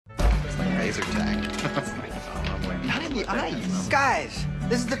laser tag. Not in the eyes. Guys,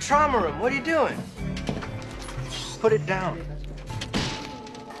 this is the trauma room. What are you doing? Put it down.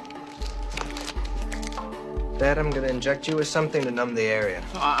 Dad, I'm gonna inject you with something to numb the area.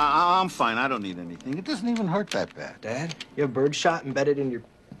 I'm fine. I don't need anything. It doesn't even hurt that bad. Dad, you have birdshot embedded in your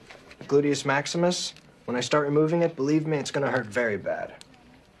gluteus maximus. When I start removing it, believe me, it's gonna hurt very bad.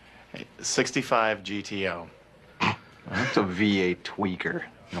 Hey, 65 GTO. That's a V8 tweaker.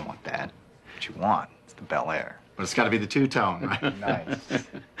 You don't want that. What you want is the Bel Air. But it's got to be the two-tone, right?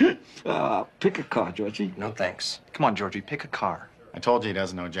 Nice. Pick a car, Georgie. No thanks. Come on, Georgie, pick a car. I told you he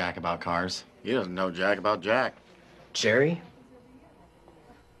doesn't know jack about cars. He doesn't know jack about Jack. Jerry?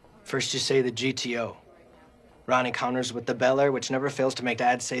 First you say the GTO. Ronnie counters with the Bel Air, which never fails to make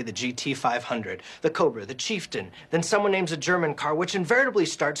Dad say the GT500, the Cobra, the Chieftain. Then someone names a German car, which invariably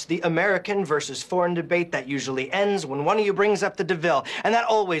starts the American versus foreign debate that usually ends when one of you brings up the DeVille. And that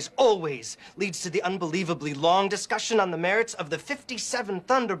always, always leads to the unbelievably long discussion on the merits of the 57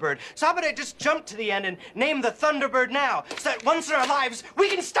 Thunderbird. So how about I just jump to the end and name the Thunderbird now, so that once in our lives, we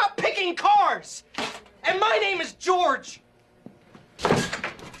can stop picking cars! And my name is George!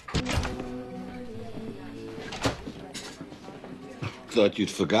 Thought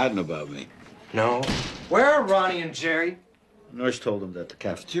you'd forgotten about me. No. Where are Ronnie and Jerry? Nurse told him that the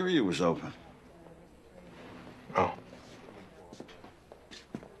cafeteria was open. Oh.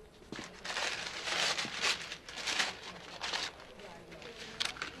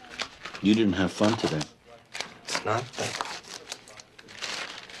 You didn't have fun today. It's not that.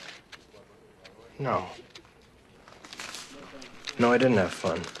 No. No, I didn't have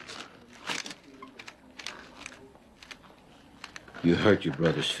fun. You hurt your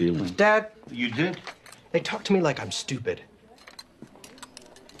brother's feelings. Dad, You did? they talk to me like I'm stupid.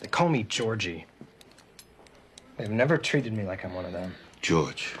 They call me Georgie. They've never treated me like I'm one of them.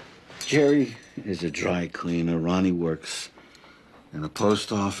 George. Jerry is a dry cleaner. Ronnie works in a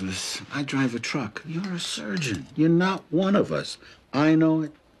post office. I drive a truck. You're a surgeon. You're not one of us. I know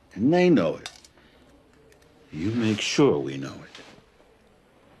it, and they know it. You make sure we know it.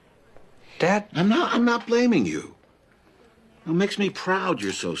 Dad? I'm not blaming you. It makes me proud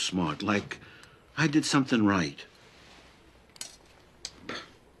you're so smart, like I did something right.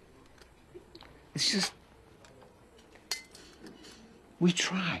 It's just, we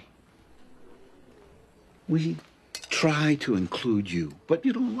try. We try to include you, but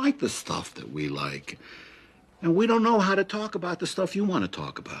you don't like the stuff that we like. And we don't know how to talk about the stuff you want to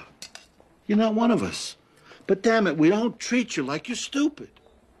talk about. You're not one of us. But damn it, we don't treat you like you're stupid.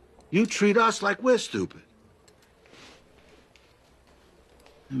 You treat us like we're stupid.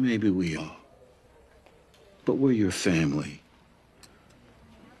 And maybe we are. But we're your family.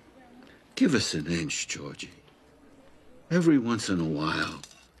 Give us an inch, Georgie. Every once in a while,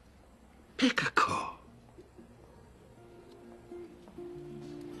 pick a car.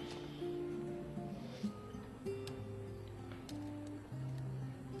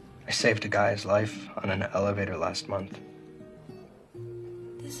 I saved a guy's life on an elevator last month.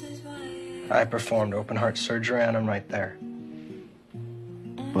 I performed open heart surgery on him right there.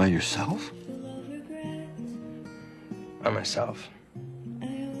 By yourself? By myself.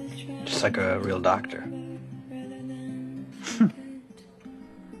 Just like a real doctor.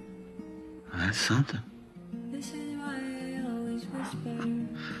 That's something.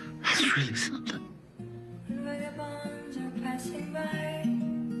 That's really something.